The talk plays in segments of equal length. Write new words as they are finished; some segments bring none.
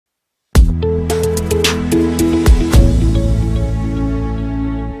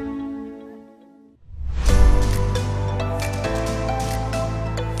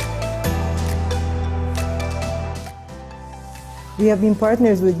We have been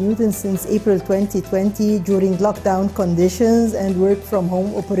partners with Newton since April 2020 during lockdown conditions and work from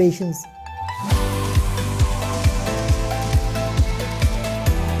home operations.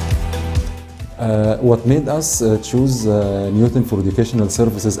 What made us choose Newton for Educational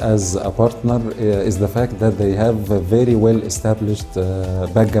Services as a partner is the fact that they have a very well established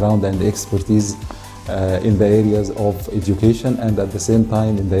background and expertise in the areas of education and at the same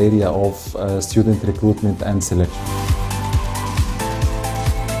time in the area of student recruitment and selection.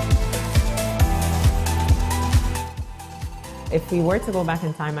 If we were to go back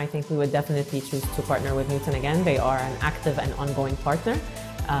in time, I think we would definitely choose to partner with Newton again. They are an active and ongoing partner.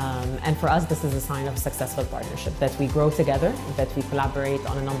 And for us, this is a sign of a successful partnership, that we grow together, that we collaborate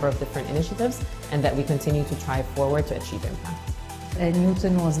on a number of different initiatives, and that we continue to drive forward to achieve impact.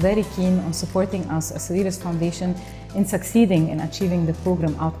 Newton was very keen on supporting us as Cherish Foundation in succeeding in achieving the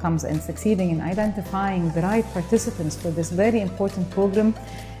program outcomes and succeeding in identifying the right participants for this very important program,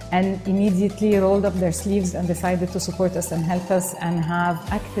 and immediately rolled up their sleeves and decided to support us and help us and have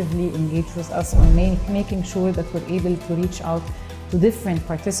actively engaged with us on making sure that we're able to reach out to different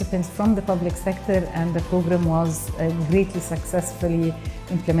participants from the public sector, and the program was greatly successfully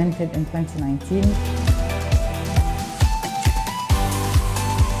implemented in 2019.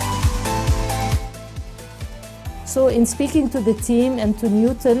 So in speaking to the team and to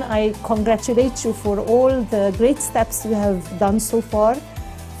Newton, I congratulate you for all the great steps you have done so far,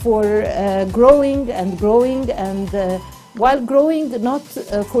 for growing and while growing, not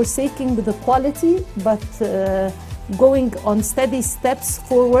forsaking the quality, but going on steady steps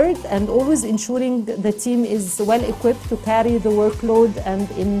forward and always ensuring the team is well equipped to carry the workload and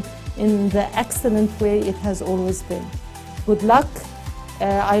in the excellent way it has always been. Good luck.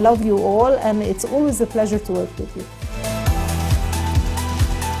 I love you all, and it's always a pleasure to work with you.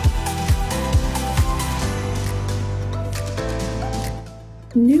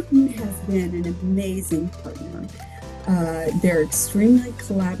 Newton has been an amazing partner. They're extremely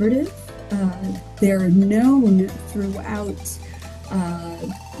collaborative. They're known throughout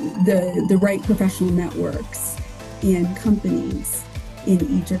the right professional networks and companies in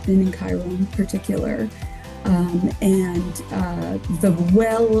Egypt and in Cairo in particular. The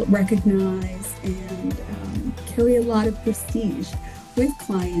well-recognized and carry a lot of prestige with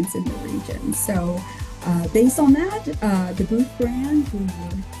clients in the region. So based on that, the Booth brand, we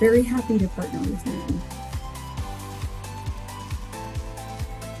were very happy to partner with them.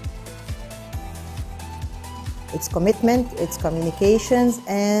 It's commitment, it's communications,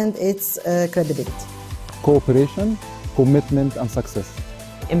 and it's credibility. Cooperation, commitment, and success.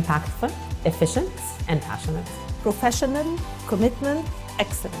 Impactful, efficient, and passionate. Professional, commitment,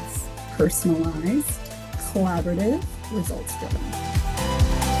 excellence. Personalized, collaborative, results-driven.